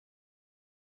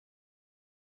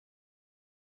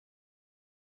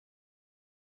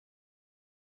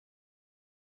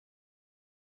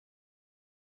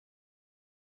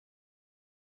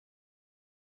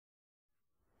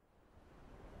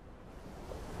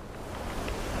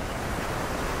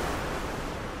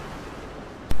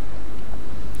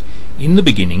In the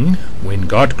beginning, when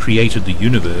God created the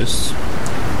universe,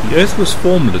 the earth was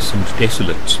formless and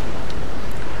desolate.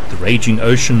 The raging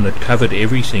ocean that covered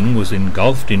everything was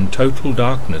engulfed in total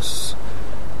darkness,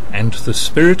 and the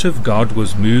Spirit of God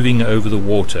was moving over the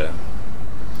water.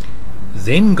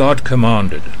 Then God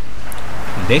commanded,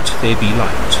 "Let there be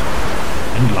light,"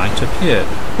 and light appeared.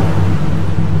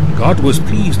 God was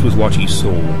pleased with what he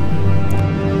saw.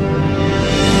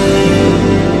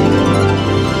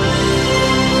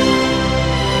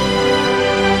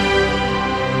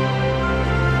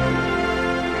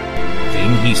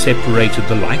 He separated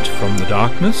the light from the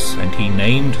darkness, and he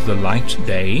named the light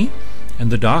day,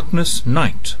 and the darkness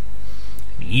night.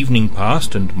 Evening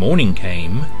passed, and morning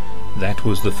came. That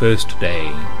was the first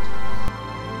day.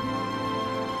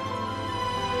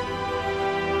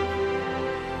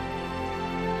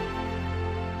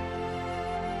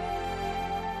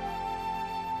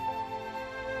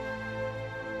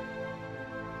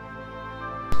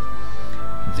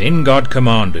 Then God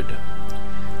commanded,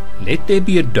 "Let there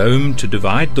be a dome to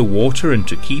divide the water and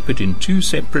to keep it in two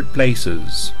separate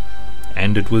places."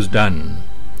 And it was done.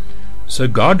 So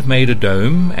God made a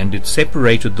dome, and it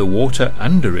separated the water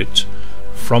under it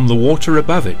from the water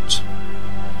above it.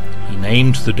 He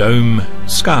named the dome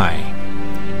Sky.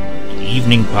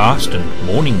 Evening passed, and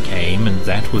morning came, and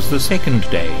that was the second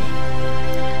day.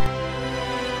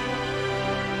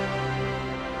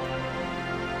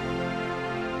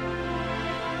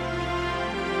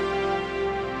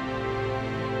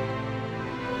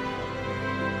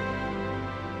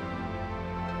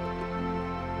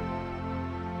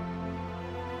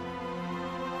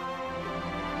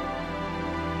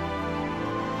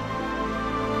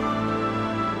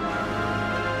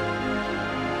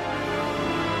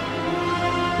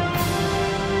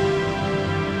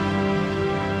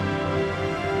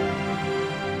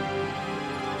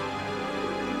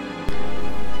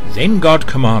 Then God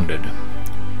commanded,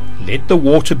 "Let the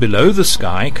water below the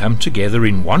sky come together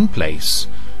in one place,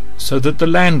 so that the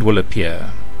land will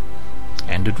appear."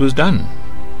 And it was done.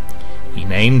 He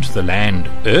named the land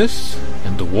Earth,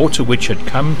 and the water which had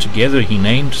come together he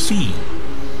named Sea.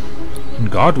 And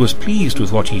God was pleased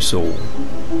with what he saw.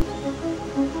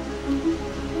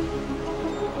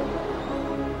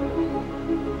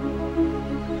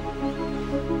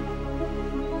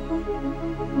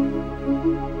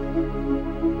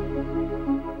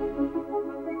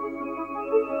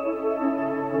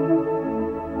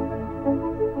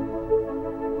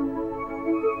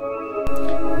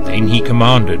 Then he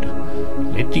commanded,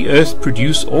 "Let the earth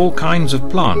produce all kinds of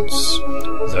plants,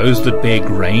 those that bear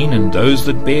grain and those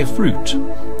that bear fruit."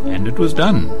 And it was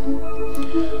done.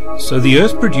 So the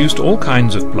earth produced all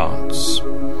kinds of plants,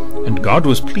 and God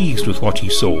was pleased with what he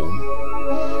saw.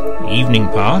 Evening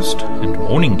passed, and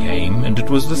morning came, and it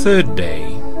was the third day.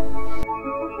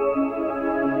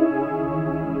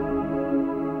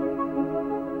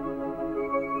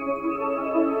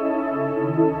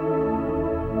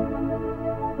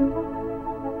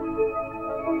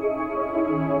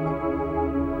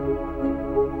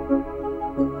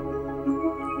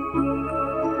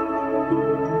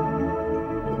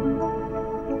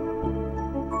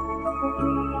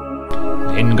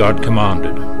 Then God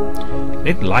commanded,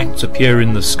 "Let lights appear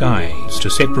in the skies to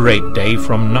separate day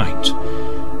from night,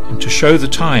 and to show the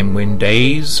time when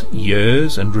days,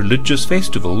 years, and religious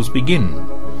festivals begin.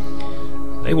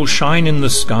 They will shine in the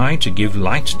sky to give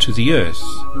light to the earth."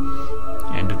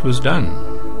 And it was done.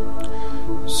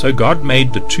 So God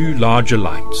made the two larger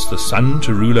lights, the sun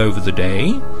to rule over the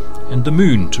day, and the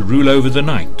moon to rule over the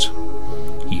night.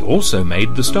 He also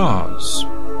made the stars.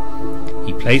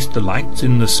 He placed the lights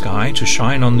in the sky to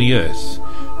shine on the earth,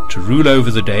 to rule over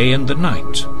the day and the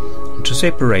night, and to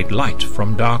separate light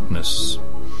from darkness.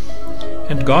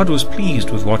 And God was pleased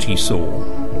with what he saw.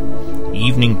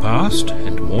 Evening passed,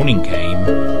 and morning came,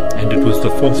 and it was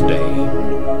the fourth day.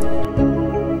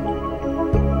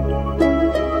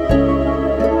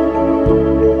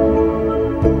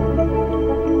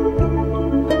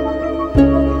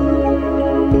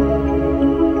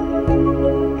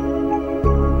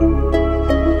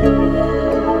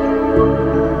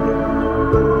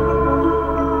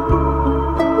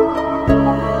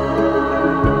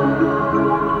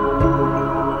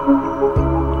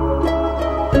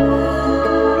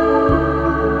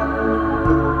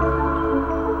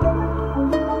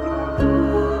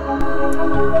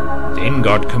 Then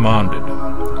God commanded,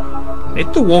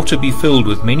 "Let the water be filled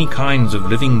with many kinds of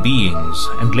living beings,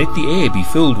 and let the air be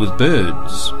filled with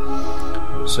birds."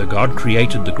 So God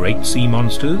created the great sea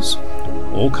monsters,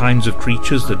 all kinds of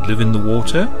creatures that live in the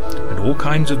water, and all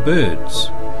kinds of birds.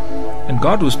 And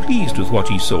God was pleased with what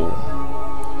he saw.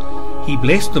 He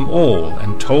blessed them all,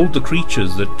 and told the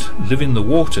creatures that live in the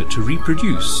water to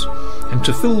reproduce, and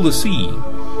to fill the sea,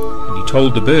 and he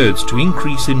told the birds to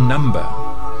increase in number.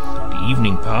 The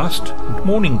evening passed, and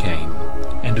morning came,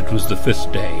 and it was the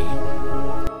 5th day.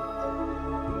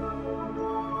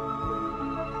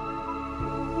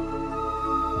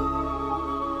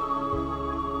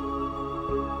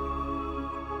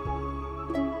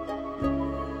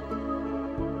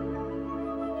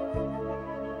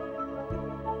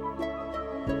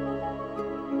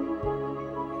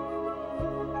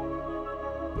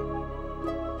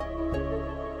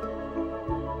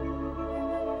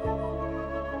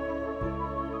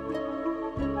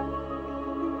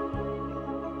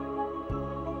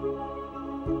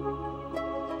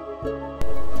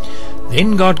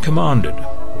 Then God commanded,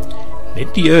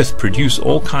 "Let the earth produce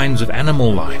all kinds of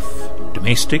animal life,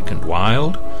 domestic and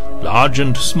wild, large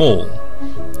and small."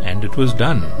 And it was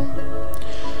done.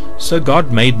 So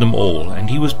God made them all, and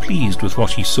he was pleased with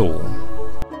what he saw.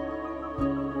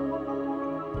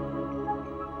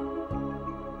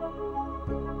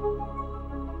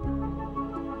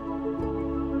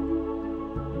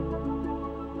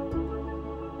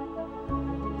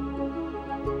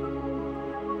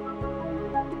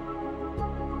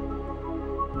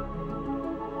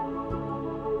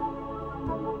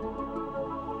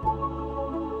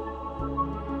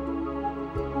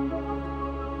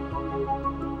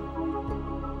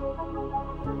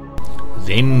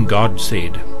 Then God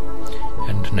said,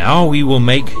 "And now we will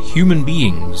make human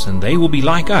beings, and they will be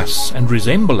like us and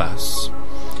resemble us.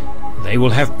 They will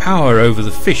have power over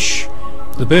the fish,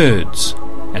 the birds,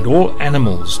 and all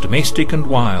animals, domestic and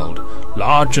wild,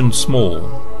 large and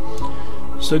small."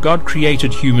 So God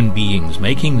created human beings,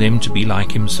 making them to be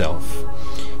like himself.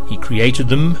 He created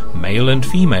them male and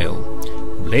female,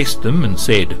 blessed them, and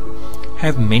said,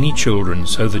 "Have many children,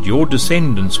 so that your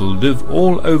descendants will live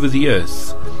all over the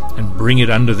earth, and bring it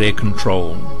under their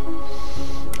control.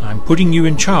 I am putting you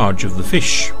in charge of the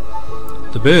fish,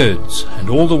 the birds, and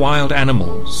all the wild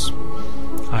animals.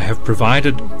 I have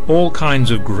provided all kinds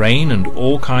of grain and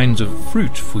all kinds of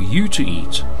fruit for you to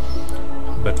eat.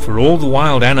 But for all the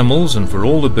wild animals and for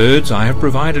all the birds I have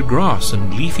provided grass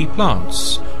and leafy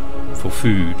plants for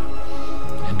food."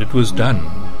 And it was done.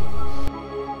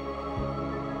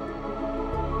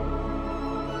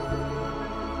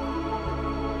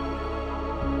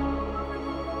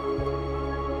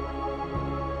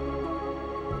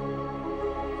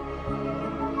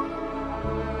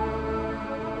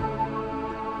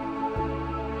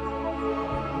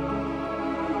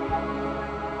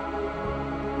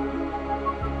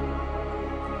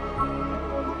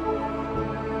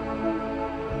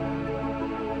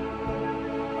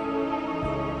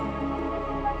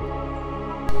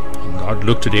 God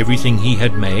looked at everything he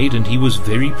had made, and he was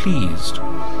very pleased.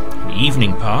 And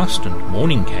evening passed, and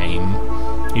morning came.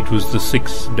 It was the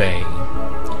 6th day.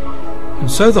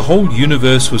 And so the whole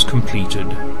universe was completed.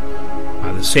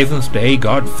 By the 7th day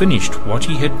God finished what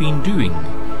he had been doing,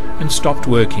 and stopped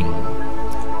working.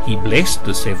 He blessed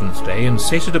the 7th day, and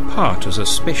set it apart as a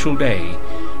special day,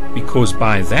 because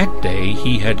by that day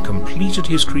he had completed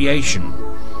his creation,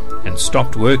 and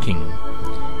stopped working.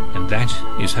 And that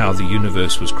is how the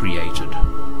universe was created.